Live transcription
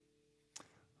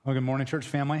Well, good morning, church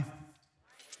family.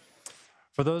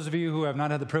 For those of you who have not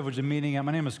had the privilege of meeting yet,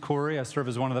 my name is Cory. I serve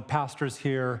as one of the pastors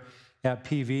here at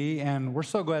PV, and we're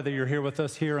so glad that you're here with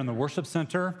us here in the worship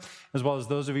center, as well as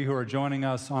those of you who are joining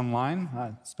us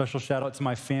online. Special shout out to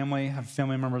my family. I have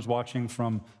family members watching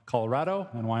from Colorado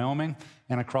and Wyoming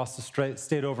and across the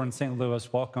state over in St.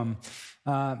 Louis. Welcome.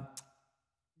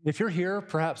 If you're here,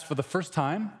 perhaps for the first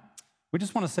time, we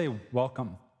just want to say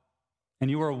welcome. And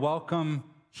you are welcome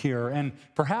here. And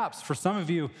perhaps for some of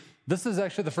you, this is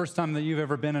actually the first time that you've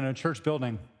ever been in a church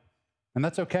building. And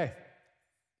that's okay.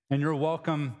 And you're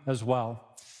welcome as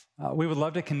well. We would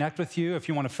love to connect with you. If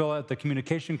you want to fill out the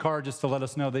communication card just to let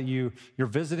us know that you're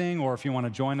visiting, or if you want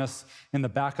to join us in the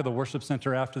back of the worship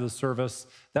center after the service,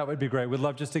 that would be great. We'd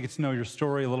love just to get to know your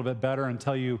story a little bit better and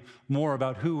tell you more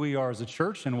about who we are as a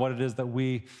church and what it is that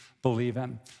we believe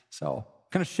in. So,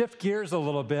 kind of shift gears a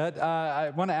little bit. I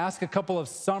want to ask a couple of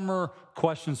summer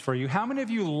questions for you. How many of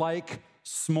you like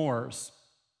s'mores?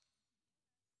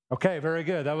 Okay, very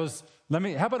good. How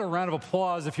about a round of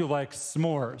applause if you like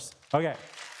s'mores? Okay,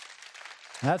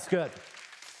 that's good.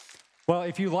 Well,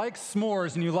 if you like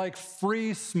s'mores and you like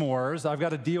free s'mores, I've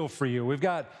got a deal for you. We've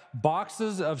got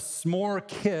boxes of s'more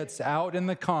kits out in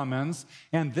the commons,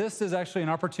 and this is actually an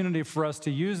opportunity for us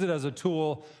to use it as a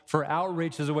tool for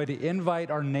outreach, as a way to invite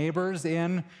our neighbors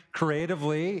in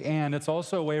creatively, and it's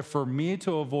also a way for me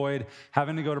to avoid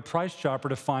having to go to Price Chopper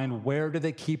to find where do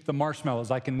they keep the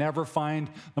marshmallows. I can never find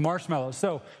the marshmallows.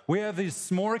 So we have these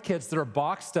s'more kits that are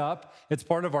boxed up. It's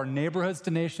part of our Neighborhoods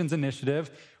to Nations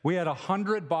initiative. We had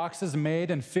 100 boxes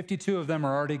made, and 52 of them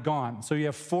are already gone. So you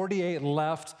have 48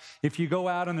 left. If you go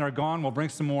out and they're gone, we'll bring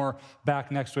some more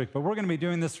back next week. But we're going to be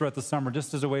doing this throughout the summer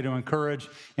just as a way to encourage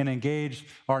and engage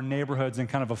our neighborhoods in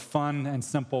kind of a fun and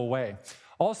simple way.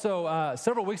 Also,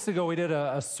 several weeks ago, we did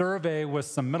a survey with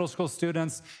some middle school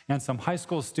students and some high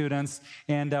school students,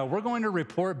 and we're going to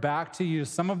report back to you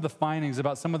some of the findings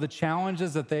about some of the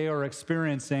challenges that they are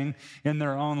experiencing in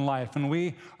their own life. And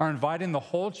we are inviting the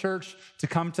whole church to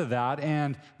come to that,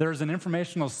 and there's an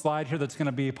informational slide here that's going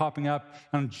to be popping up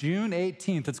on June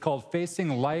 18th. It's called Facing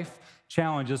Life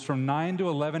Challenges from 9 to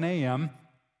 11 a.m.,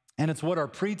 and it's what our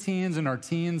preteens and our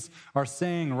teens are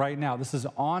saying right now. This is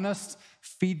honest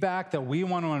feedback that we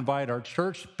want to invite our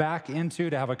church back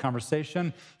into to have a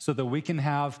conversation so that we can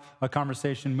have a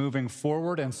conversation moving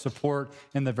forward and support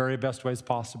in the very best ways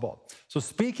possible. So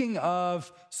speaking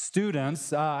of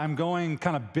students, I'm going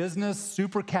kind of business,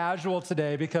 super casual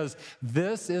today because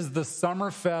this is the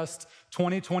Summerfest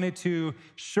 2022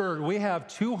 shirt. We have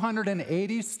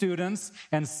 280 students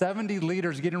and 70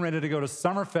 leaders getting ready to go to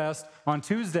Summerfest on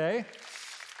Tuesday.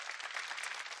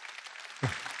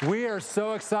 We are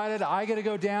so excited. I get to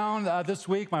go down this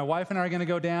week. My wife and I are going to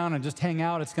go down and just hang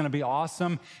out. It's going to be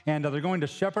awesome. And they're going to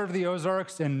Shepherd of the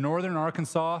Ozarks in northern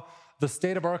Arkansas. The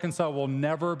state of Arkansas will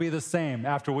never be the same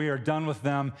after we are done with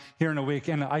them here in a week.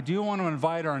 And I do want to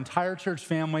invite our entire church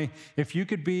family, if you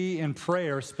could be in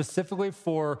prayer specifically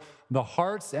for the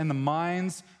hearts and the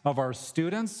minds of our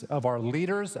students, of our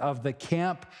leaders, of the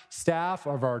camp staff,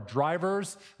 of our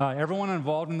drivers, everyone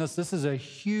involved in this. This is a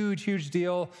huge, huge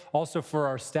deal also for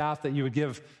our staff, that you would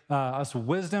give us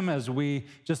wisdom as we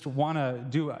just want to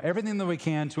do everything that we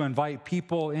can to invite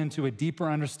people into a deeper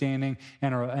understanding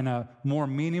and a more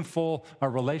meaningful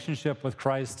relationship with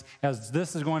Christ, as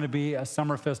this is going to be a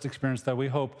Summerfest experience that we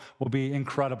hope will be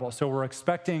incredible. So we're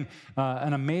expecting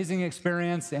an amazing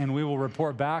experience, and we will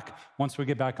report back once we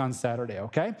get back on Saturday,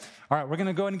 okay? All right, we're going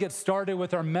to go ahead and get started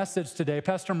with our message today.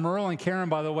 Pastor Merle and Karen,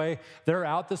 by the way, they're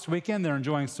out this weekend. They're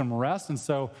enjoying some rest, and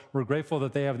so we're grateful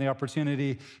that they have the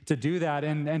opportunity to do that.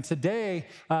 And today,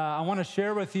 I want to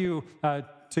share with you,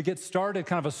 to get started,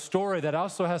 kind of a story that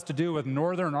also has to do with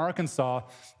northern Arkansas.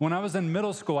 When I was in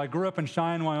middle school, I grew up in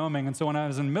Cheyenne, Wyoming, and so when I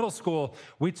was in middle school,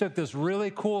 we took this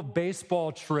really cool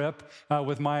baseball trip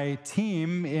with my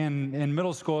team in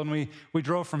middle school, and we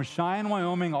drove from Cheyenne,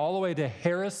 Wyoming, all the way to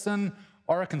Harrison,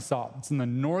 Arkansas. It's in the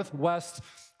northwest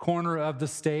corner of the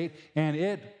state, and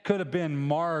it could have been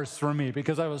Mars for me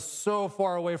because I was so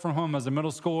far away from home as a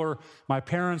middle schooler. My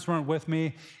parents weren't with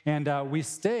me, and we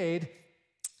stayed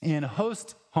in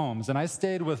host homes, and I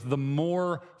stayed with the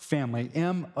Moore family,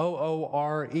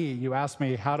 M-O-O-R-E. You ask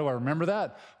me, how do I remember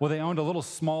that? Well, they owned a little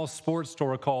small sports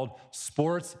store called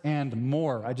Sports and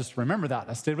More. I just remember that.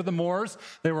 I stayed with the Moores.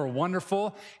 They were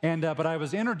wonderful, and but I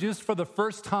was introduced for the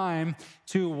first time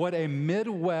to what a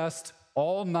Midwest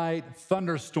all-night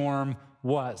thunderstorm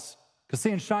was. Because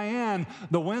see, in Cheyenne,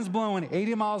 the wind's blowing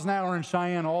 80 miles an hour in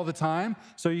Cheyenne all the time.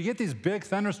 So you get these big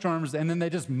thunderstorms, and then they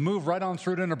just move right on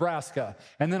through to Nebraska.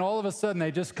 And then all of a sudden,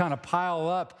 they just kind of pile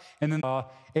up, and then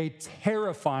a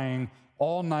terrifying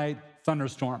all-night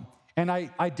thunderstorm. And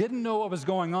I didn't know what was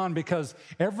going on because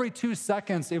every 2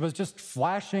 seconds, it was just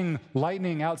flashing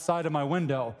lightning outside of my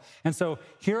window. And so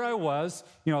here I was,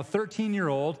 a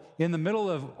 13-year-old in the middle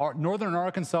of northern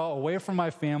Arkansas, away from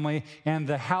my family, and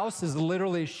the house is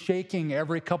literally shaking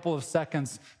every couple of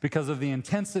seconds because of the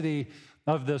intensity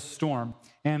of this storm.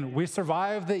 And we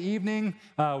survived the evening.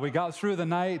 We got through the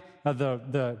night.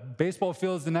 The baseball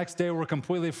fields the next day were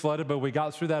completely flooded, but we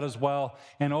got through that as well.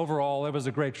 And overall, it was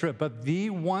a great trip. But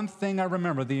the one thing I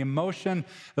remember, the emotion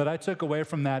that I took away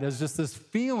from that is just this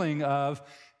feeling of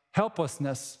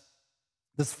helplessness,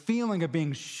 this feeling of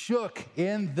being shook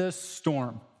in this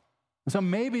storm. And so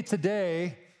maybe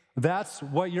today, that's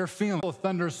what you're feeling, a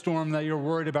thunderstorm that you're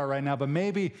worried about right now. But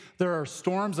maybe there are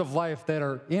storms of life that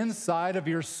are inside of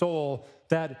your soul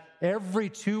that every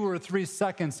 2 or 3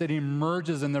 seconds it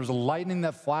emerges and there's lightning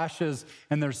that flashes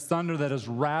and there's thunder that is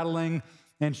rattling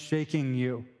and shaking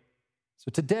you.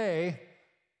 So today,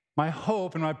 my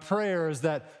hope and my prayer is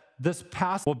that this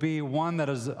passage will be one that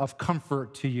is of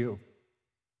comfort to you.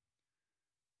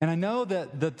 And I know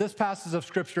that this passage of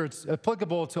Scripture, it's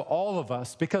applicable to all of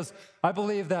us because I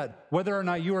believe that whether or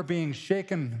not you are being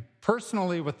shaken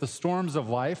personally with the storms of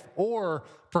life, or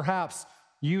perhaps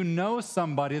you know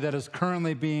somebody that is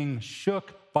currently being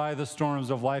shook by the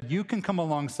storms of life, you can come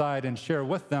alongside and share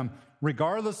with them.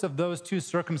 Regardless of those two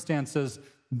circumstances,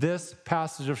 this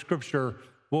passage of Scripture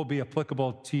will be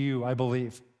applicable to you, I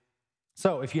believe.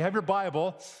 So if you have your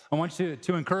Bible, I want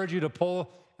to encourage you to pull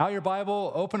out your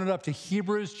Bible, open it up to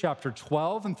Hebrews chapter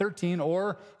 12 and 13,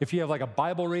 or if you have like a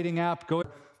Bible reading app, go to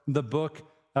the book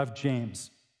of James.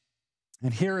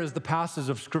 And here is the passage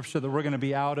of Scripture that we're going to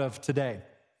be out of today.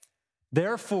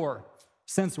 Therefore,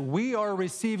 since we are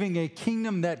receiving a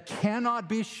kingdom that cannot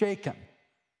be shaken,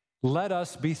 let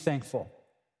us be thankful.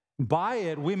 By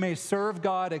it, we may serve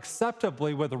God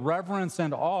acceptably with reverence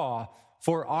and awe,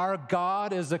 for our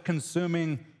God is a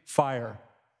consuming fire.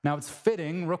 Now, it's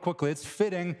fitting, real quickly, it's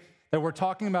fitting that we're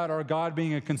talking about our God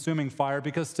being a consuming fire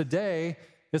because today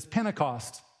is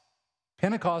Pentecost.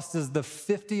 Pentecost is the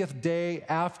 50th day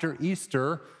after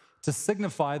Easter to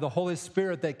signify the Holy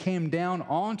Spirit that came down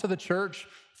onto the church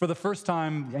for the first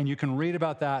time, and you can read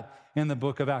about that in the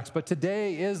book of Acts. But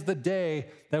today is the day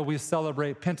that we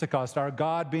celebrate Pentecost, our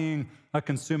God being a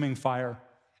consuming fire.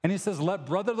 And he says, let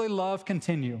brotherly love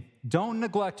continue. Don't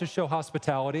neglect to show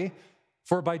hospitality,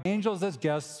 for by angels as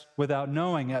guests without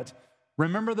knowing it.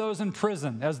 Remember those in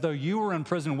prison as though you were in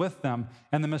prison with them,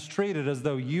 and the mistreated as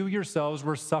though you yourselves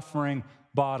were suffering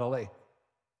bodily.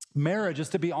 Marriage is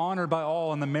to be honored by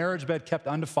all, and the marriage bed kept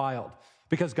undefiled,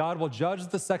 because God will judge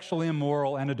the sexually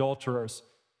immoral and adulterers.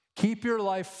 Keep your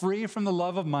life free from the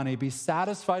love of money. Be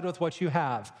satisfied with what you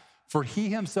have, for he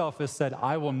himself has said,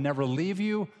 I will never leave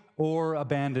you or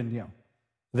abandon you.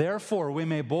 Therefore, we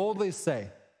may boldly say,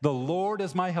 the Lord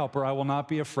is my helper, I will not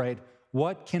be afraid.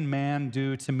 What can man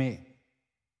do to me?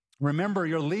 Remember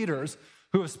your leaders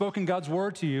who have spoken God's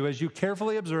word to you as you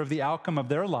carefully observe the outcome of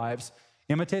their lives,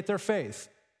 imitate their faith.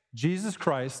 Jesus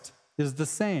Christ is the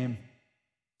same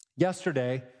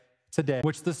yesterday, today,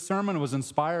 which this sermon was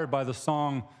inspired by the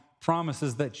song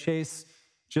Promises that Chase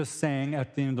just sang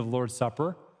at the end of the Lord's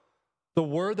Supper. The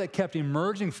word that kept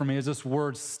emerging for me is this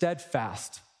word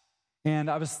steadfast. And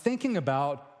I was thinking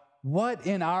about what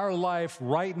in our life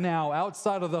right now,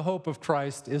 outside of the hope of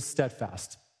Christ, is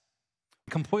steadfast?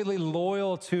 Completely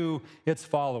loyal to its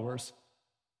followers.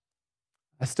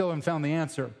 I still haven't found the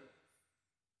answer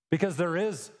because there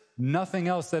is nothing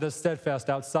else that is steadfast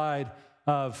outside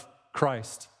of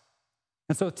Christ.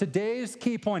 And so today's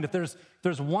key point, if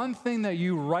there's one thing that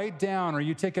you write down or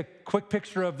you take a quick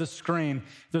picture of the screen,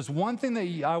 there's one thing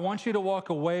that I want you to walk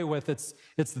away with, it's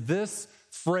this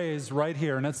phrase right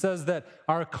here. And it says that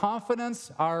our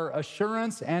confidence, our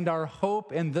assurance, and our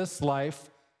hope in this life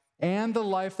and the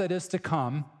life that is to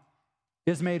come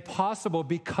is made possible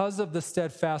because of the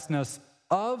steadfastness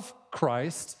of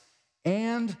Christ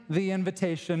and the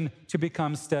invitation to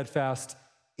become steadfast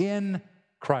in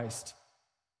Christ.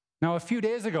 Now, a few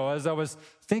days ago, as I was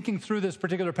thinking through this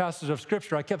particular passage of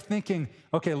Scripture, I kept thinking,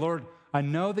 okay, Lord, I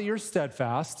know that you're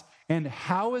steadfast, and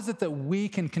how is it that we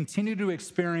can continue to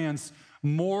experience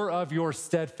more of your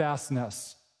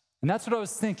steadfastness? And that's what I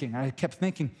was thinking. I kept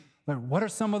thinking, what are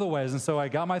some of the ways? And so I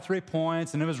got my 3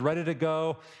 points, and it was ready to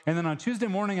go. And then on Tuesday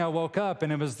morning, I woke up,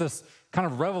 and it was this kind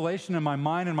of revelation in my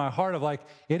mind and my heart of like,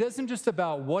 it isn't just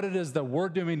about what it is that we're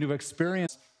doing to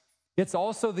experience. It's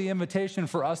also the invitation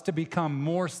for us to become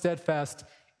more steadfast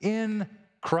in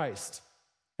Christ.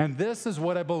 And this is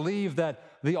what I believe that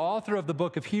the author of the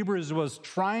book of Hebrews was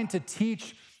trying to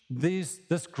teach this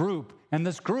group. And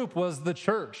this group was the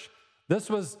church. This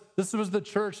was the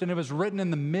church, and it was written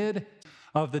in the mid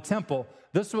of the temple.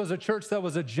 This was a church that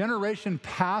was a generation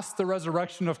past the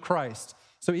resurrection of Christ.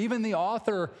 So even the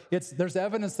author, there's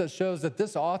evidence that shows that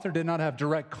this author did not have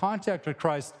direct contact with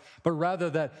Christ, but rather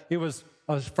that it was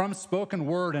from spoken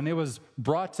word, and it was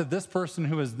brought to this person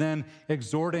who is then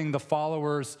exhorting the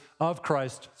followers of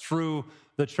Christ through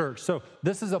the church. So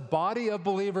this is a body of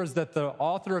believers that the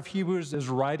author of Hebrews is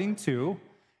writing to,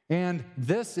 and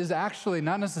this is actually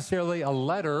not necessarily a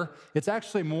letter. It's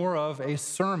actually more of a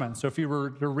sermon. So if you were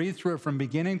to read through it from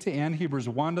beginning to end, Hebrews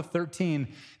 1 to 13,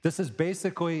 this is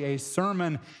basically a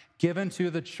sermon given to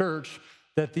the church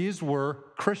that these were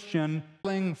Christian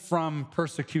from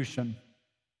persecution.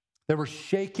 They were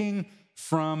shaking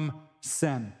from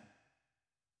sin.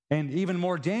 And even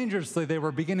more dangerously, they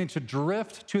were beginning to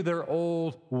drift to their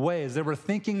old ways. They were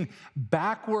thinking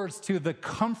backwards to the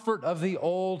comfort of the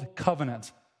old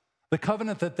covenant, the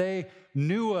covenant that they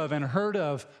knew of and heard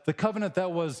of, the covenant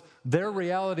that was their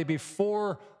reality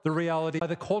before the reality by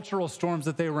the cultural storms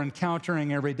that they were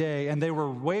encountering every day. And they were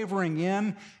wavering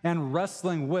in and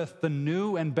wrestling with the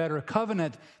new and better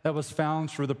covenant that was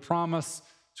found through the promise,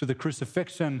 through the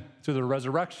crucifixion, through the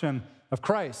resurrection of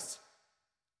Christ.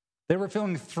 They were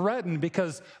feeling threatened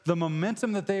because the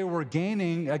momentum that they were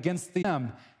gaining against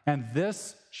them, and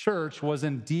this church was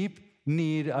in deep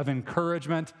need of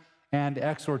encouragement and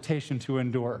exhortation to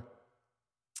endure.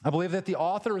 I believe that the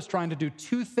author is trying to do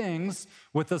two things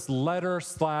with this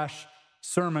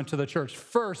letter/sermon to the church.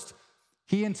 First,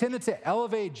 he intended to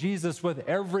elevate Jesus with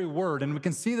every word, and we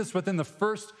can see this within the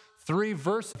first 3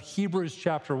 verses of Hebrews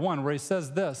chapter 1, where he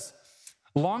says this: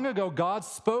 long ago, God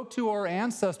spoke to our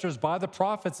ancestors by the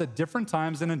prophets at different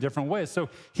times and in different ways. So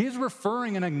he's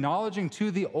referring and acknowledging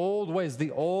to the old ways,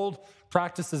 the old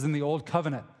practices in the old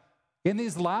covenant. In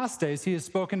these last days, he has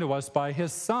spoken to us by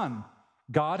his Son.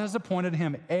 God has appointed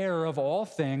him heir of all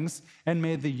things and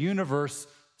made the universe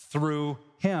through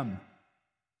him.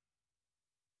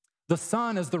 The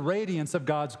Son is the radiance of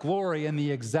God's glory and the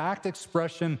exact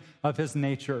expression of his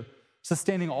nature,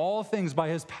 sustaining all things by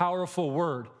his powerful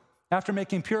word. After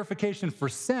making purification for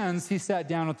sins, he sat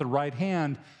down at the right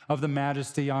hand of the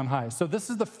Majesty on high. So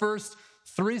this is the first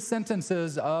 3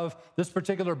 sentences of this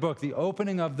particular book, the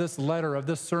opening of this letter, of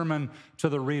this sermon to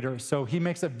the reader. So he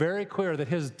makes it very clear that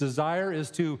his desire is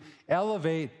to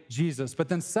elevate Jesus. But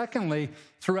then secondly,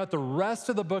 throughout the rest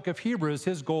of the book of Hebrews,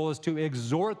 his goal is to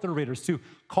exhort the readers, to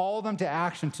call them to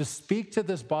action, to speak to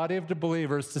this body of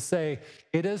believers, to say,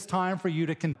 it is time for you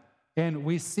to continue. And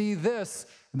we see this,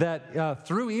 that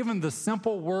through even the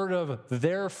simple word of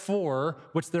therefore,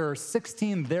 which there are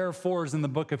 16 therefores in the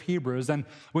book of Hebrews. And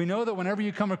we know that whenever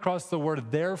you come across the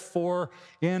word therefore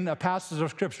in a passage of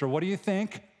Scripture, what do you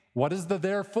think? What is the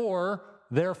therefore?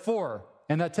 Therefore.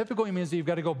 And that typically means that you've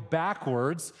got to go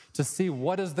backwards to see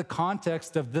what is the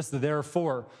context of this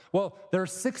therefore. Well, there are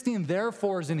 16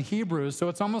 therefores in Hebrews, so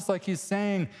it's almost like he's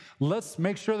saying, let's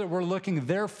make sure that we're looking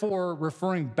therefore,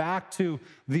 referring back to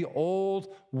the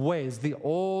old ways, the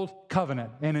old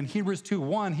covenant. And in Hebrews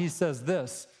 2:1, he says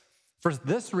this: for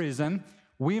this reason,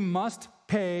 we must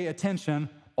pay attention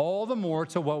all the more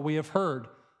to what we have heard,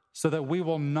 so that we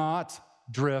will not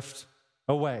drift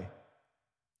away.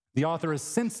 The author is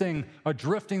sensing a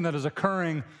drifting that is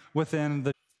occurring within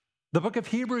the book of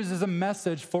Hebrews is a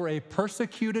message for a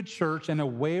persecuted church and a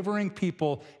wavering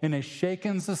people in a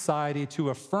shaken society to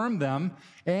affirm them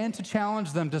and to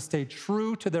challenge them to stay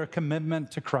true to their commitment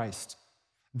to Christ.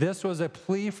 This was a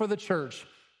plea for the church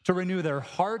to renew their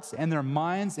hearts and their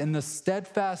minds in the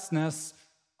steadfastness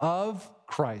of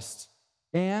Christ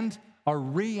and a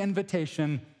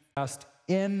re-invitation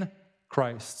in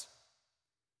Christ.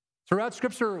 Throughout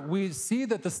Scripture, we see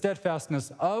that the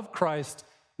steadfastness of Christ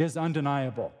is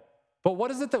undeniable. But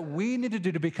what is it that we need to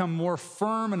do to become more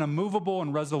firm and immovable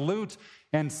and resolute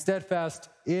and steadfast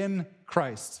in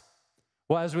Christ?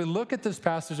 Well, as we look at this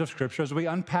passage of Scripture, as we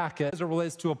unpack it, as it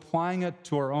relates to applying it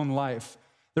to our own life,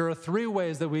 there are 3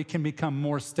 ways that we can become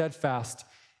more steadfast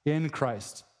in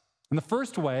Christ. And the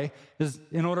first way is,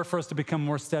 in order for us to become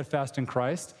more steadfast in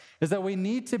Christ, is that we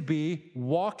need to be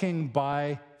walking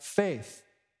by faith.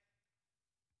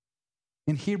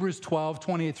 In Hebrews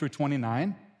 12:28 through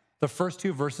 29, the first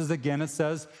 2 verses, again, it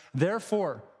says,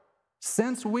 therefore,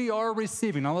 since we are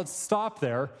receiving, now let's stop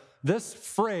there. This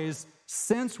phrase,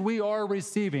 since we are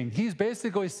receiving, he's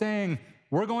basically saying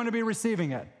we're going to be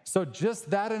receiving it. So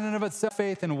just that in and of itself,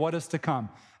 faith in what is to come.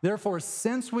 Therefore,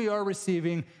 since we are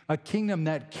receiving a kingdom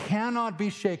that cannot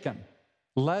be shaken,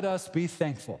 let us be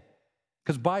thankful.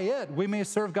 because by it we may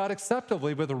serve God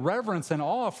acceptably with reverence and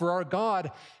awe, for our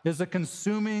God is a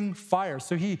consuming fire.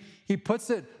 So he puts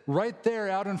it right there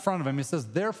out in front of him. He says,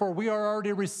 therefore, we are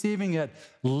already receiving it.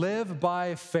 Live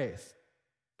by faith.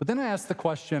 But then I ask the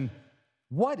question,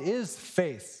 what is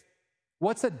faith?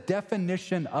 What's a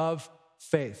definition of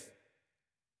faith?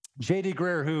 J.D.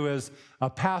 Greear, who is a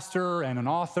pastor and an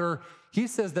author, he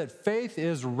says that faith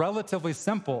is relatively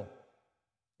simple.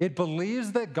 It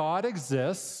believes that God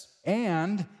exists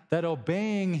and that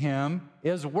obeying him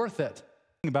is worth it.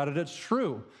 About it, it's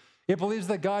true. It believes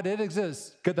that God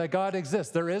exists.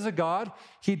 There is a God.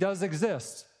 He does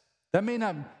exist. That may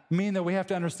not mean that we have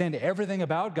to understand everything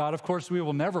about God. Of course, we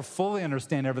will never fully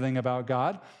understand everything about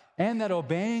God. And that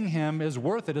obeying him is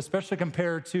worth it, especially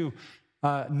compared to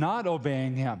not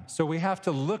obeying him. So we have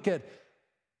to look at,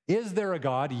 is there a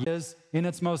God? Is, in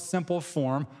its most simple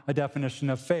form, a definition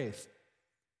of faith.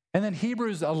 And then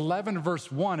Hebrews 11,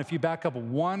 verse 1, if you back up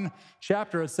one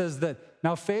chapter, it says that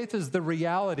now faith is the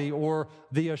reality or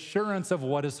the assurance of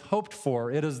what is hoped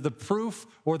for. It is the proof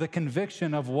or the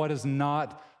conviction of what is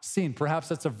not seen. Perhaps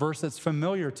that's a verse that's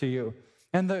familiar to you.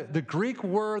 And the Greek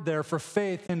word there for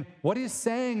faith, and what he's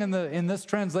saying in this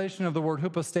translation of the word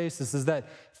hypostasis is that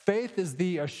faith is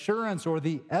the assurance or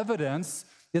the evidence.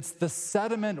 It's the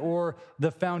sediment or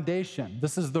the foundation.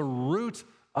 This is the root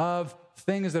of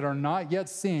things that are not yet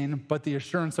seen, but the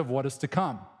assurance of what is to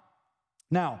come.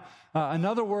 Now,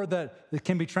 another word that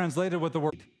can be translated with the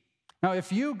word. Now,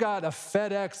 if you got a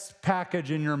FedEx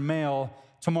package in your mail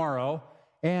tomorrow,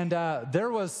 and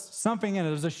there was something in it,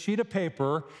 there's a sheet of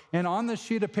paper, and on the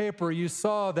sheet of paper, you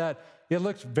saw that it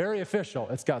looked very official.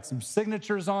 It's got some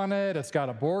signatures on it. It's got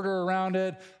a border around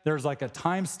it. There's like a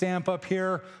timestamp up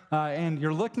here. And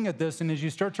you're looking at this, and as you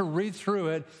start to read through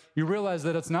it, you realize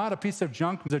that it's not a piece of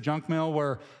junk mail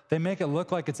where they make it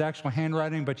look like it's actual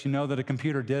handwriting, but you know that a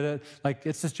computer did it. Like,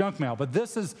 it's just junk mail. But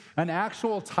this is an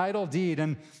actual title deed.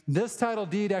 And this title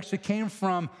deed actually came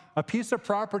from a piece of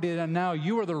property that now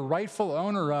you are the rightful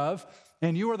owner of.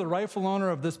 And you are the rightful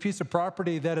owner of this piece of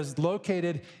property that is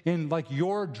located in like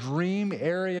your dream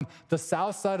area, the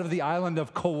south side of the island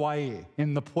of Kauai,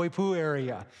 in the Poipu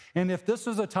area. And if this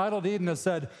was a title deed and it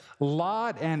said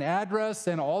lot and address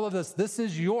and all of this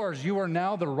is yours. You are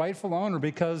now the rightful owner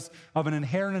because of an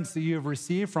inheritance that you have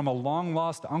received from a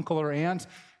long-lost uncle or aunt.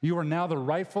 You are now the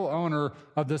rightful owner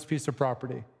of this piece of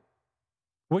property.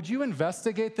 Would you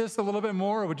investigate this a little bit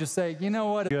more, or would you say, you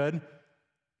know what, good?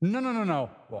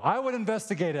 No. Well, I would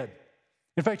investigate it.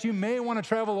 In fact, you may want to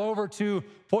travel over to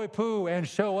Poipu and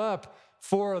show up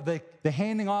for the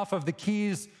handing off of the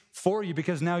keys for you,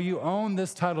 because now you own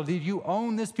this title deed. You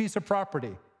own this piece of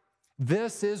property.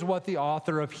 This is what the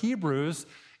author of Hebrews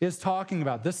is talking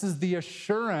about. This is the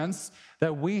assurance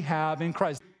that we have in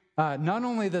Christ. Not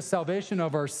only the salvation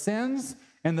of our sins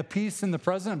and the peace in the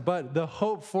present, but the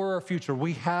hope for our future.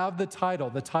 We have the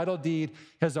title. The title deed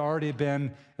has already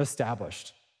been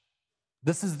established.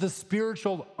 This is the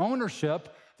spiritual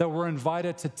ownership that we're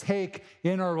invited to take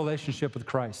in our relationship with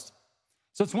Christ.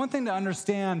 So it's one thing to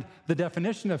understand the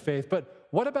definition of faith, but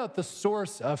what about the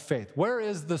source of faith? Where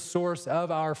is the source of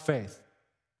our faith?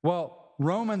 Well,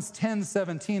 Romans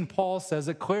 10:17, Paul says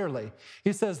it clearly.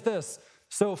 He says this,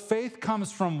 so faith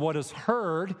comes from what is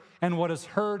heard, and what is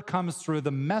heard comes through the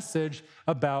message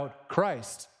about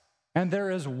Christ. And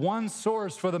there is one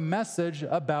source for the message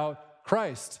about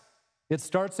Christ. It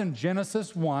starts in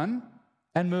Genesis 1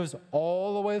 and moves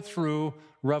all the way through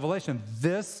Revelation.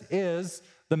 This is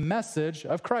the message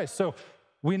of Christ. So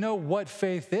we know what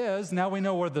faith is. Now we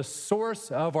know where the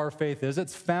source of our faith is.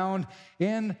 It's found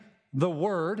in the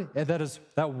word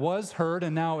that was heard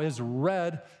and now is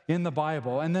read in the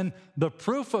Bible. And then the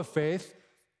proof of faith,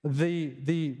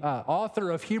 the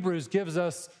author of Hebrews gives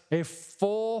us a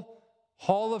full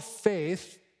hall of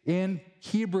faith in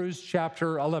Hebrews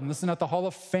chapter 11. This is not the Hall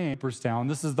of Fame, Cooperstown.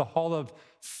 This is the Hall of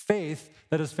Faith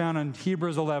that is found in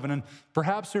Hebrews 11. And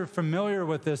perhaps you're familiar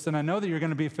with this, and I know that you're going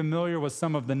to be familiar with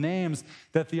some of the names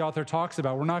that the author talks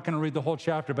about. We're not going to read the whole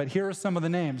chapter, but here are some of the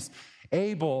names.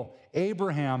 Abel,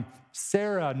 Abraham,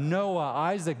 Sarah, Noah,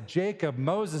 Isaac, Jacob,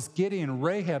 Moses, Gideon,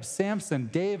 Rahab, Samson,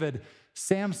 David,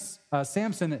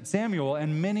 Samson, Samuel,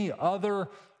 and many other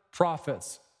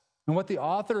prophets. And what the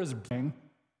author is bringing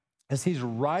as he's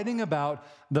writing about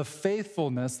the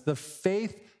faithfulness, the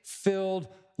faith-filled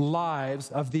lives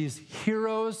of these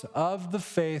heroes of the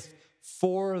faith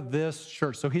for this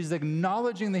church. So he's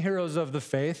acknowledging the heroes of the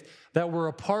faith that were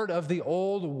a part of the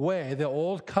old way, the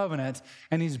old covenant,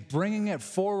 and he's bringing it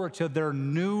forward to their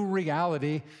new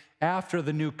reality after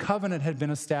the new covenant had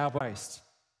been established.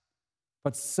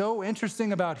 What's so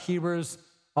interesting about Hebrews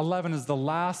 11 is the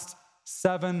last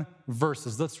 7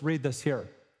 verses. Let's read this here.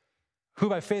 Who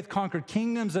by faith conquered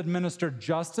kingdoms, administered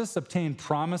justice, obtained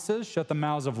promises, shut the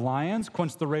mouths of lions,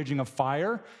 quenched the raging of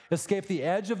fire, escaped the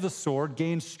edge of the sword,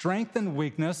 gained strength in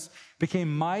weakness,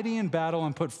 became mighty in battle,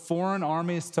 and put foreign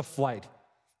armies to flight.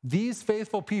 These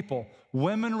faithful people,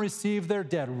 women received their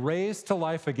dead, raised to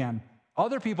life again.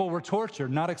 Other people were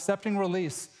tortured, not accepting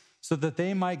release, so that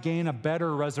they might gain a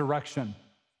better resurrection.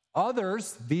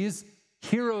 Others, these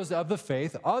heroes of the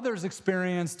faith, others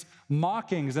experienced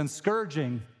mockings and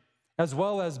scourging, as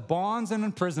well as bonds and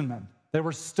imprisonment. They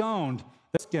were stoned,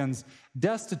 their skins,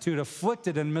 destitute,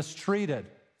 afflicted, and mistreated.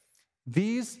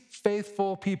 These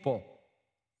faithful people,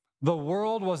 the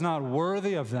world was not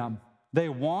worthy of them. They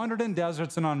wandered in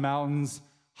deserts and on mountains,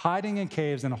 hiding in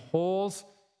caves and holes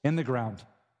in the ground.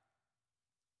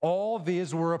 All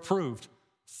these were approved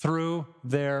through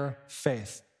their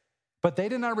faith. But they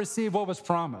did not receive what was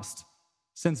promised,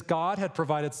 since God had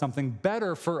provided something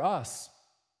better for us.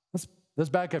 Let's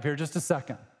back up here just a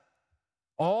second.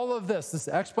 All of this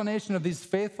explanation of these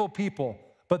faithful people,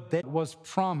 but that was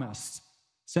promised,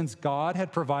 since God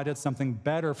had provided something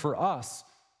better for us,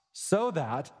 so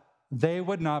that they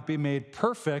would not be made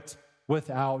perfect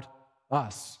without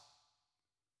us.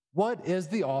 What is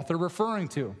the author referring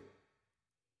to?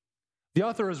 The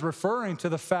author is referring to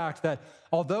the fact that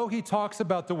although he talks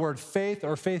about the word faith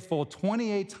or faithful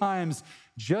 28 times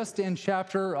just in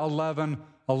chapter 11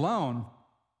 alone,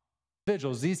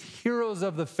 individuals, these heroes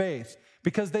of the faith,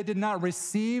 because they did not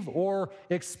receive or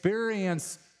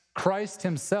experience Christ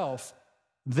himself,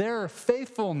 their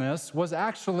faithfulness was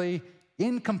actually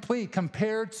incomplete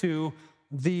compared to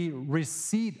the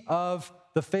receipt of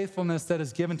the faithfulness that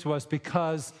is given to us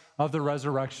because of the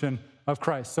resurrection of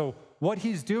Christ. So what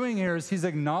he's doing here is he's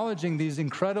acknowledging these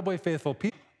incredibly faithful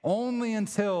people. Only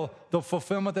until the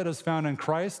fulfillment that is found in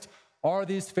Christ are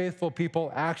these faithful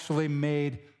people actually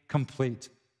made complete.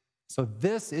 So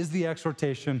this is the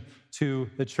exhortation to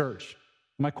the church.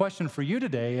 My question for you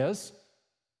today is,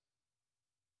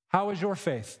 how is your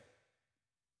faith?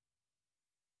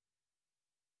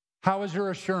 How is your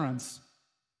assurance?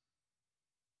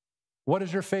 What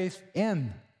is your faith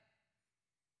in?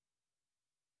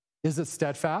 Is it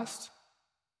steadfast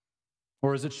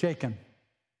or is it shaken?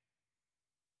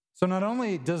 So not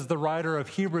only does the writer of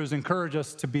Hebrews encourage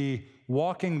us to be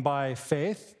walking by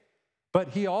faith, but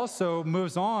he also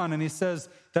moves on and he says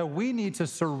that we need to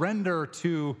surrender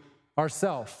to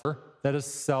ourself, that is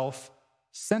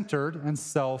self-centered and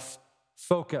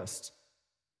self-focused.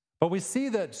 But we see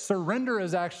that surrender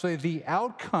is actually the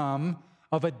outcome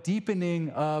of a deepening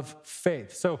of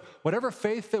faith. So whatever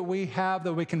faith that we have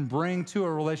that we can bring to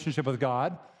a relationship with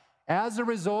God, as a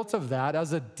result of that,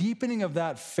 as a deepening of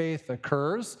that faith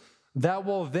occurs, that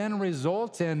will then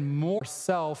result in more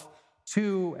self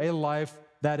to a life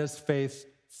that is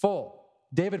faithful.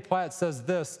 David Platt says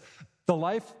this: the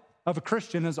life of a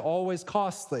Christian is always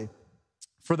costly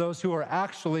for those who are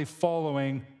actually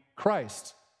following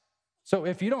Christ. So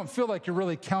if you don't feel like you're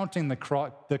really counting the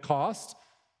cost,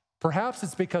 perhaps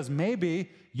it's because maybe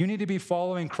you need to be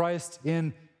following Christ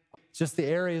in just the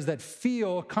areas that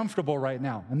feel comfortable right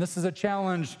now. And this is a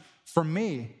challenge for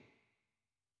me.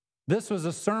 This was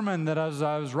a sermon that as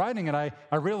I was writing it,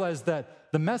 I realized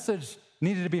that the message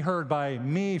needed to be heard by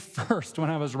me first when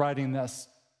I was writing this.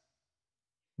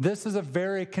 This is a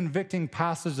very convicting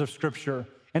passage of Scripture,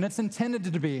 and it's intended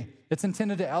to be. It's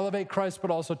intended to elevate Christ, but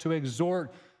also to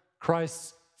exhort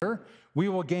Christ. We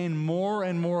will gain more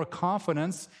and more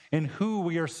confidence in who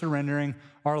we are surrendering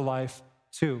our life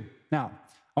to. Now,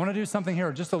 I want to do something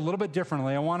here just a little bit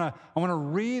differently. I want to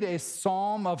read a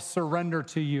psalm of surrender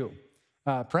to you.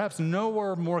 Perhaps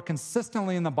nowhere more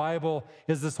consistently in the Bible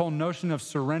is this whole notion of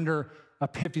surrender,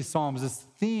 50 Psalms, this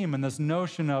theme and this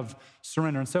notion of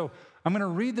surrender. And so I'm going to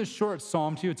read this short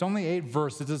psalm to you. It's only 8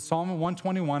 verses. It's Psalm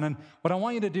 121. And what I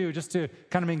want you to do, just to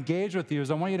kind of engage with you,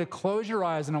 is I want you to close your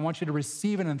eyes and I want you to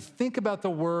receive it and think about the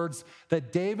words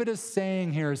that David is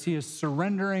saying here as he is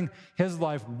surrendering his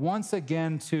life once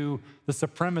again to the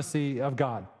supremacy of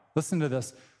God. Listen to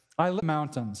this. I live in the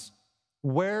mountains.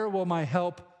 Where will my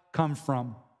help come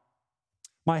from?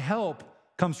 My help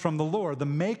comes from the Lord, the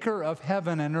maker of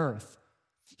heaven and earth.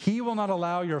 He will not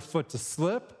allow your foot to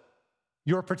slip.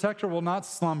 Your protector will not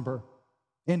slumber.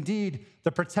 Indeed,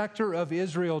 the protector of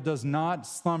Israel does not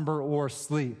slumber or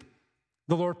sleep.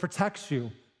 The Lord protects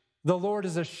you. The Lord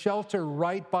is a shelter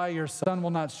right by your side. The sun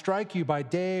will not strike you by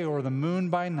day or the moon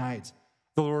by night.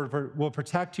 The Lord will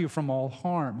protect you from all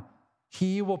harm.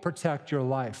 He will protect your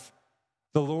life.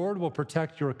 The Lord will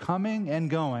protect your coming and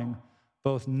going,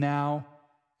 both now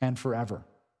and forever.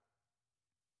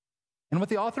 And what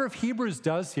the author of Hebrews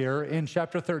does here in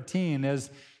chapter 13 is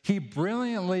he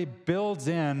brilliantly builds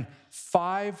in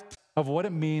 5 of what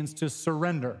it means to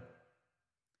surrender.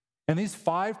 And these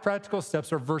 5 practical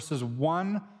steps are verses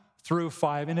 1 through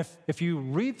 5. And if you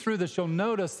read through this, you'll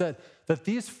notice that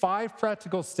these 5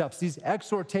 practical steps, these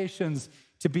exhortations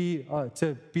to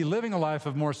be living a life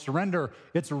of more surrender,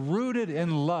 it's rooted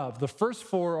in love. The first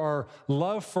 4 are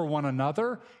love for one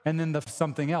another, and then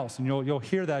something else. And you'll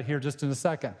hear that here just in a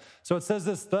second. So it says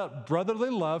this, let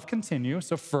brotherly love continue.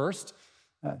 So first,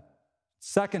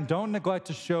 second, don't neglect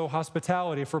to show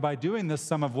hospitality, for by doing this,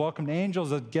 some have welcomed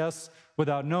angels as guests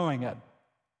without knowing it.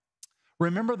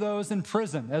 Remember those in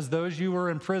prison as those you were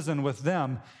in prison with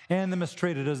them, and the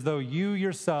mistreated as though you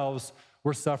yourselves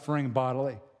were suffering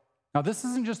bodily. Now, this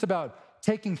isn't just about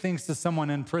taking things to someone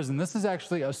in prison. This is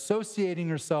actually associating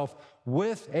yourself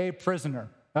with a prisoner,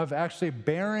 of actually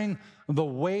bearing the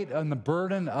weight and the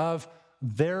burden of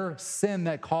their sin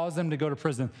that caused them to go to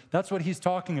prison. That's what he's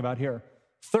talking about here.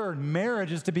 Third,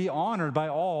 marriage is to be honored by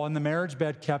all and the marriage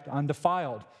bed kept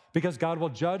undefiled, because God will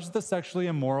judge the sexually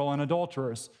immoral and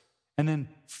adulterers. And then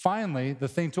finally, the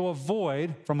thing to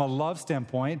avoid from a love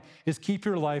standpoint is keep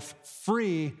your life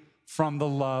free from the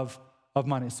love of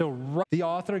money. So the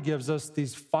author gives us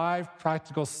these 5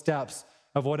 practical steps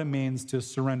of what it means to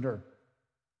surrender.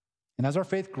 And as our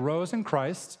faith grows in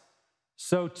Christ,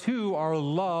 so too our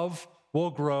love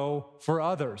will grow for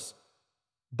others.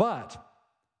 But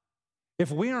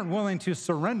if we aren't willing to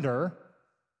surrender,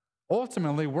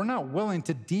 ultimately we're not willing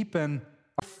to deepen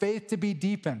our faith to be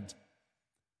deepened.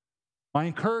 My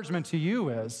encouragement to you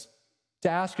is to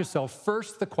ask yourself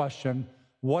first the question,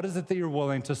 what is it that you're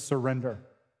willing to surrender?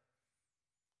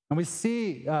 And we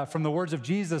see from the words of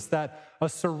Jesus that a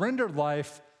surrendered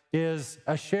life is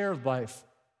a shared life.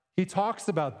 He talks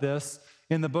about this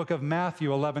in the book of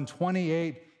Matthew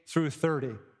 11:28 through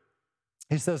 30.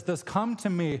 He says this, come to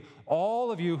me,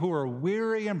 all of you who are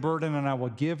weary and burdened, and I will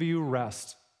give you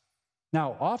rest.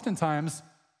 Now, oftentimes,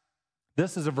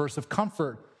 this is a verse of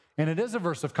comfort, and it is a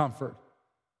verse of comfort.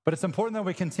 But it's important that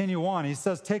we continue on. He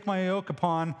says, take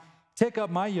up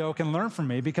my yoke and learn from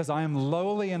me, because I am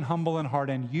lowly and humble in heart,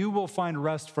 and you will find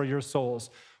rest for your souls.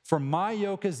 For my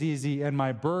yoke is easy and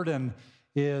my burden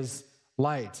is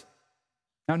light.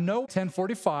 Now, note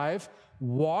 10:45,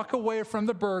 walk away from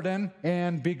the burden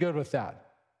and be good with that.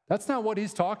 That's not what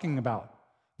he's talking about.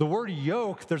 The word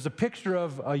yoke, there's a picture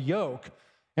of a yoke.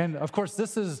 And of course,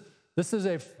 this is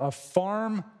a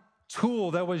farm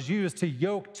tool that was used to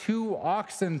yoke 2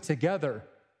 oxen together.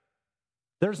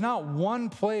 There's not one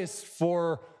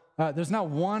there's not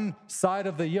one side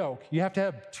of the yoke. You have to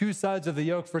have 2 sides of the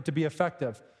yoke for it to be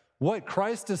effective. What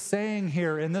Christ is saying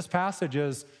here in this passage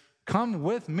is, come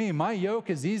with me. My yoke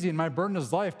is easy and my burden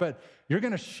is light, but you're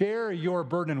going to share your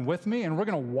burden with me, and we're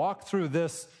going to walk through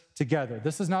this together.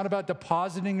 This is not about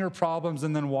depositing your problems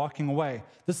and then walking away.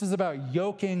 This is about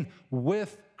yoking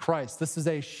with Christ. This is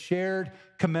a shared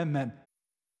commitment.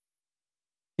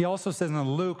 He also says in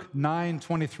Luke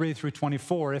 9:23 through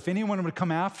 24, if anyone would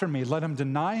come after me, let him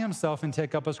deny himself and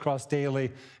take up his cross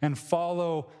daily and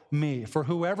follow me. For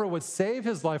whoever would save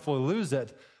his life will lose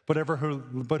it, but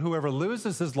whoever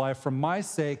loses his life for my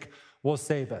sake will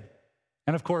save it.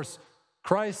 And of course,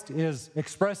 Christ is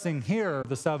expressing here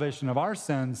the salvation of our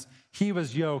sins. He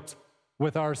was yoked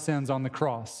with our sins on the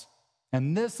cross.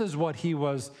 And this is what he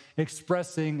was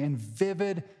expressing in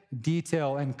vivid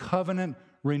detail and covenant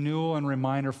renewal and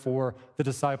reminder for the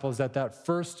disciples at that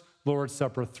first Lord's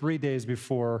Supper 3 days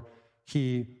before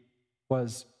he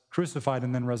was crucified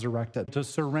and then resurrected. To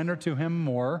surrender to him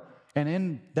more, and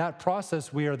in that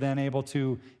process, we are then able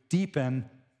to deepen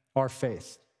our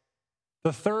faith.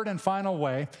 The third and final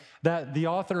way that the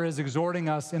author is exhorting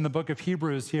us in the book of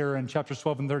Hebrews here in chapters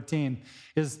 12 and 13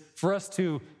 is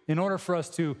in order for us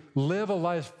to live a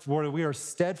life where we are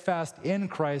steadfast in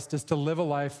Christ, is to live a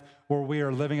life where we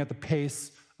are living at the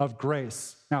pace of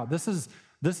grace. Now, this is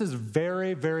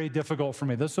very, very difficult for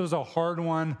me. This was a hard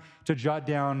one to jot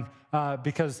down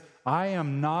because I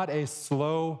am not a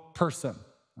slow person.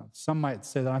 Some might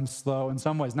say that I'm slow in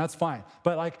some ways, and that's fine.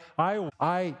 But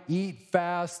I eat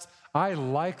fast. I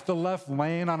like the left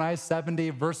lane on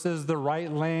I-70 versus the right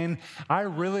lane. I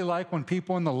really like when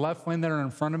people in the left lane that are in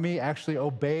front of me actually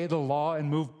obey the law and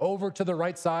move over to the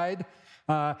right side.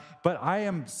 But I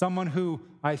am someone who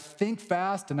I think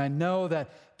fast, and I know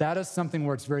that is something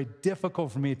where it's very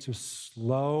difficult for me to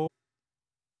slow.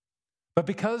 But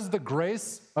because the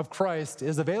grace of Christ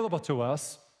is available to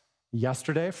us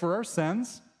yesterday for our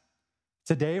sins,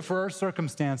 today for our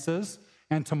circumstances,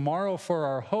 and tomorrow for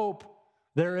our hope,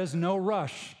 there is no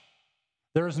rush.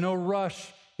 There is no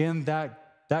rush in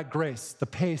that grace. The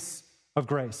pace of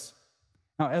grace.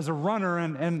 Now, as a runner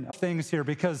and things here,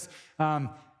 because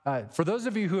for those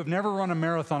of you who have never run a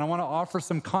marathon, I want to offer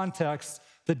some context.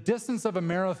 The distance of a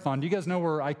marathon, do you guys know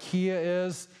where IKEA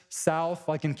is? South,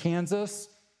 like in Kansas?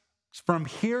 From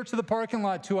here to the parking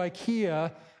lot to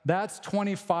IKEA, that's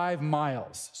 25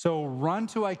 miles. So run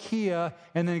to IKEA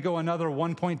and then go another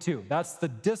 1.2. That's the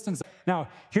distance. Now,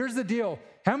 here's the deal.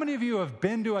 How many of you have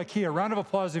been to IKEA? Round of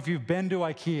applause if you've been to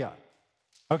IKEA.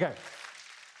 Okay.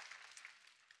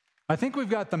 I think we've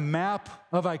got the map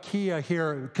of IKEA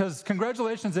here, because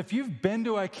congratulations, if you've been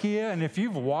to IKEA and if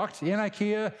you've walked in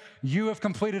IKEA, you have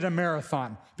completed a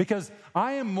marathon. Because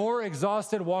I am more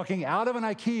exhausted walking out of an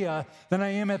IKEA than I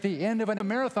am at the end of a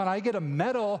marathon. I get a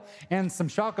medal and some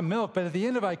chocolate milk, but at the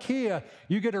end of IKEA,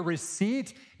 you get a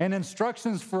receipt and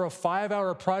instructions for a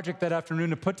 5-hour project that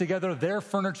afternoon to put together their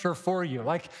furniture for you.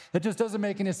 Like, that just doesn't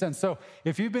make any sense. So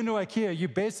if you've been to IKEA, you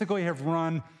basically have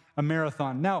run a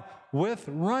marathon. Now, with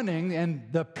running, and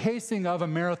the pacing of a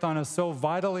marathon is so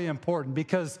vitally important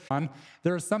because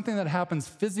there is something that happens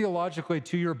physiologically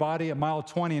to your body at mile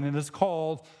 20, and it is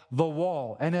called the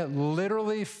wall. And it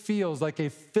literally feels like a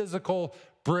physical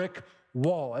brick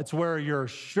wall. It's where your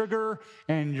sugar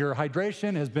and your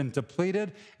hydration has been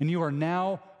depleted, and you are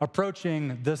now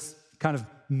approaching this kind of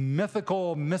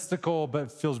mystical, but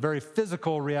feels very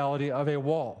physical reality of a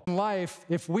wall. In life,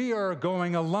 if we are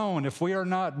going alone, if we are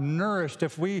not nourished,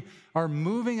 if we are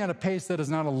moving at a pace that is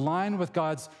not aligned with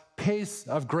God's pace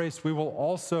of grace, we will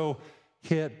also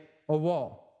hit a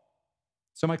wall.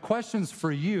 So my questions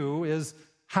for you is,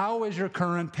 how is your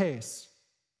current pace?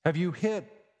 Have you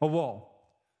hit a wall?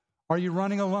 Are you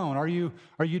running alone? Are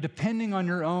you depending on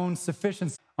your own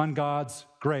sufficiency, on God's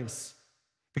grace?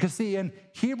 Because see, in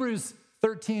Hebrews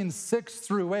 13, 6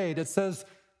 through 8, it says,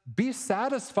 be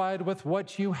satisfied with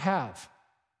what you have.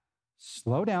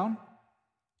 Slow down.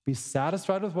 Be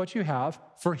satisfied with what you have,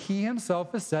 for he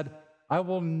himself has said, I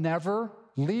will never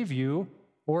leave you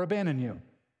or abandon you.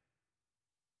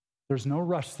 There's no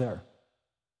rush there.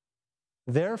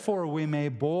 Therefore, we may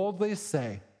boldly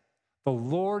say, the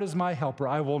Lord is my helper.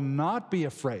 I will not be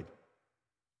afraid.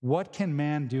 What can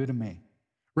man do to me?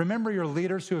 Remember your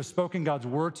leaders who have spoken God's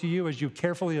word to you as you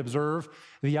carefully observe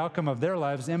the outcome of their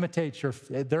lives, imitate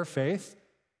their faith.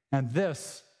 And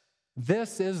this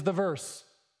is the verse.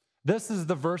 This is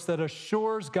the verse that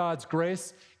assures God's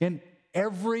grace in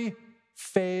every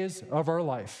phase of our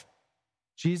life.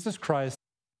 Jesus Christ,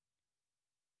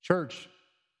 church,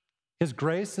 his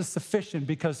grace is sufficient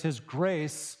because his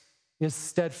grace is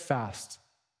steadfast.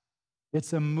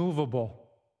 It's immovable.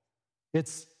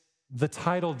 It's the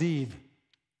title deed.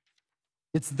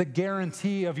 It's the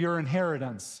guarantee of your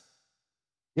inheritance.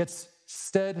 It's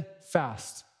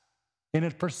steadfast, and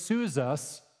it pursues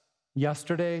us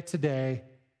yesterday, today,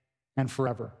 and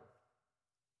forever.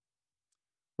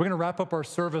 We're going to wrap up our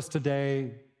service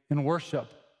today in worship.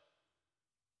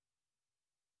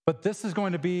 But this is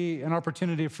going to be an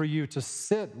opportunity for you to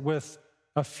sit with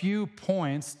a few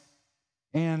points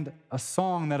and a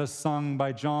song that is sung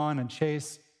by John and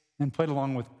Chase and played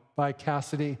along with by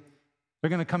Cassidy. They're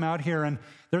going to come out here, and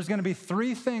there's going to be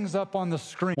 3 things up on the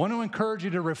screen. I want to encourage you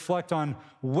to reflect on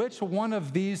which one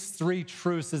of these 3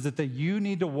 truths is it that you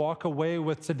need to walk away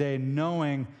with today,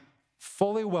 knowing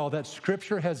fully well that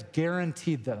Scripture has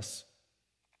guaranteed this.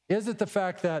 Is it the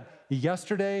fact that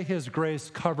yesterday his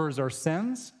grace covers our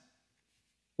sins?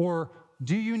 Or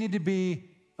do you need to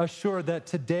be assured that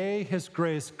today his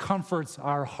grace comforts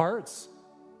our hearts?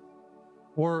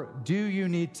 Or do you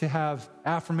need to have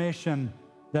affirmation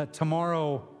that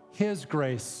tomorrow his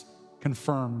grace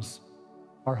confirms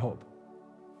our hope?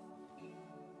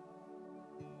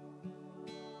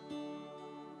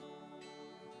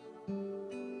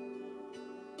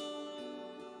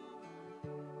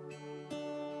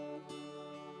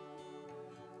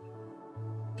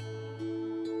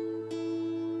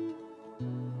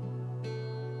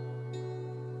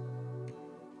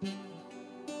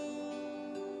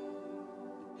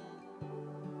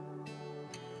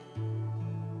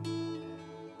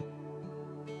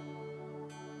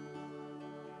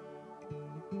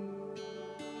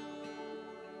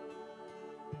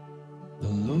 The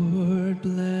Lord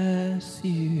bless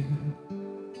you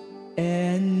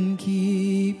and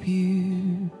keep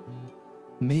you.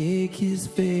 Make his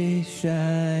face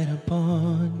shine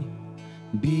upon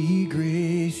you. Be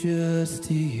gracious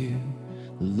to you.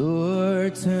 The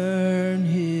Lord turn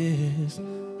his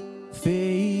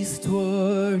face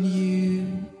toward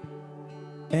you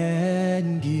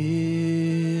and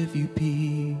give you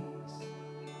peace.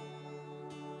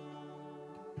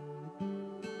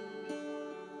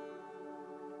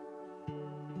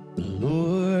 The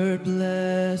Lord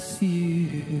bless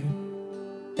you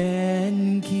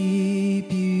and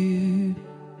keep you.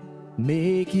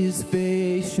 Make his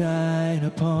face shine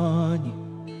upon you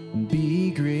and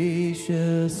be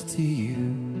gracious to you.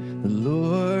 The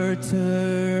Lord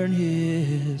turn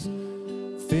his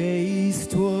face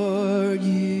toward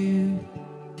you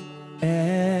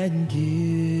and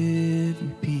give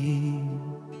you peace.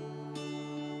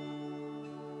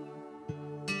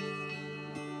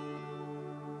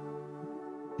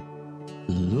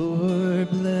 The Lord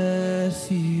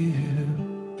bless you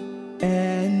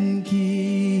and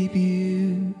keep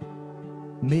you.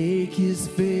 Make his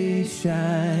face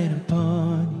shine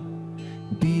upon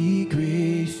you, be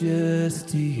gracious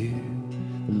to you.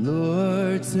 The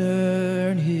Lord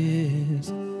turn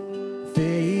his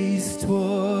face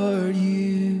toward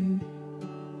you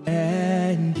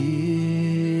and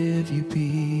give you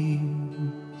peace.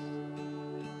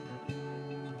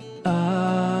 Amen.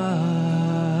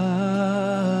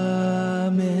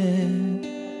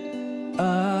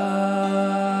 Amen.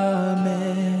 Amen.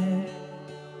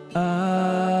 Amen.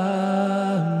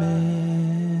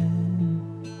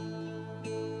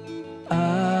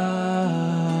 Amen.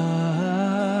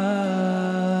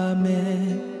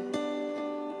 Amen.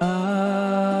 Amen. Amen.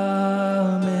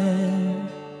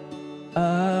 Amen. Amen.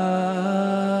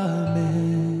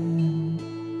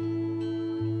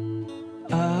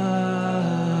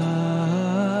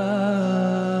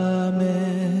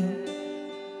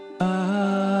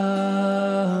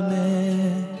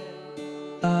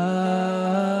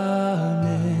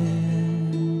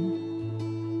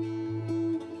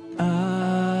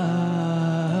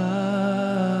 Amen.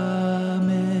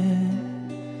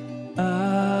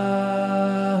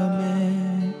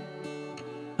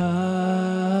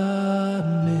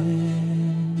 Amen.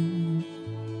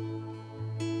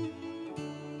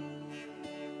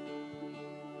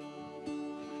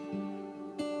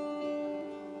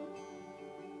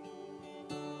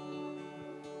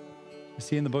 We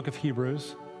see in the book of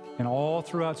Hebrews and all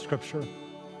throughout Scripture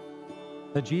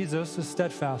that Jesus is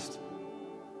steadfast.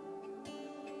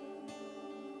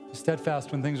 He's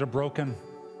steadfast when things are broken.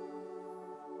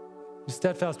 He's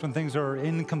steadfast when things are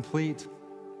incomplete.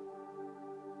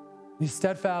 He's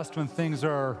steadfast when things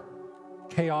are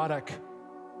chaotic.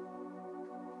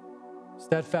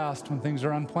 Steadfast when things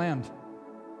are unplanned.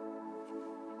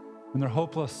 When they're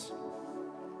hopeless.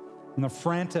 When they're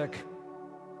frantic.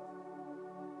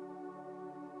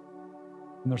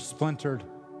 When they're splintered.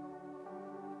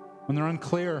 When they're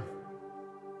unclear.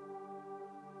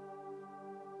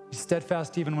 He's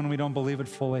steadfast even when we don't believe it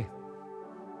fully.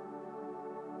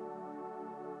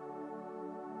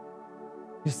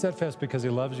 He's steadfast because he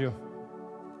loves you.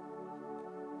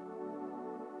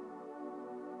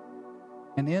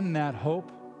 And in that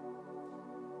hope,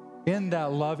 in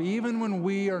that love, even when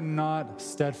we are not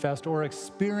steadfast or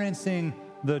experiencing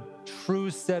the true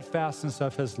steadfastness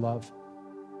of his love,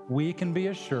 we can be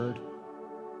assured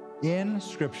in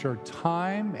Scripture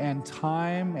time and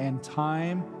time and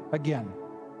time again,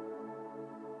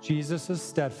 Jesus is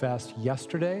steadfast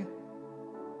yesterday,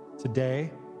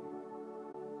 today.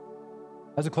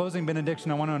 As a closing benediction,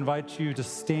 I want to invite you to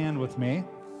stand with me.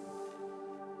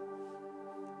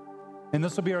 And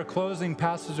this will be our closing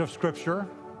passage of Scripture.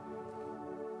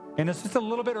 And it's just a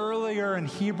little bit earlier in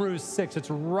Hebrews 6. It's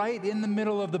right in the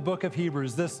middle of the book of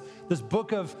Hebrews, this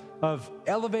book of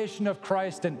elevation of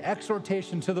Christ and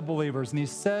exhortation to the believers. And he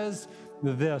says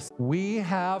this: we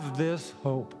have this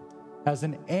hope as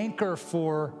an anchor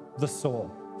for the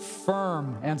soul,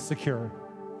 firm and secure.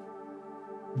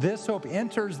 This hope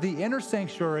enters the inner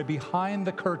sanctuary behind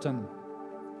the curtain.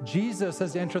 Jesus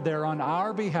has entered there on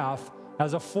our behalf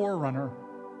as a forerunner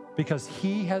because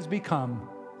he has become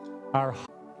our hope.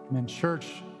 And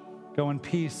church, go in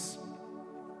peace,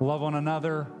 love one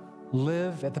another,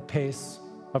 live at the pace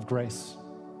of grace.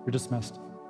 You're dismissed.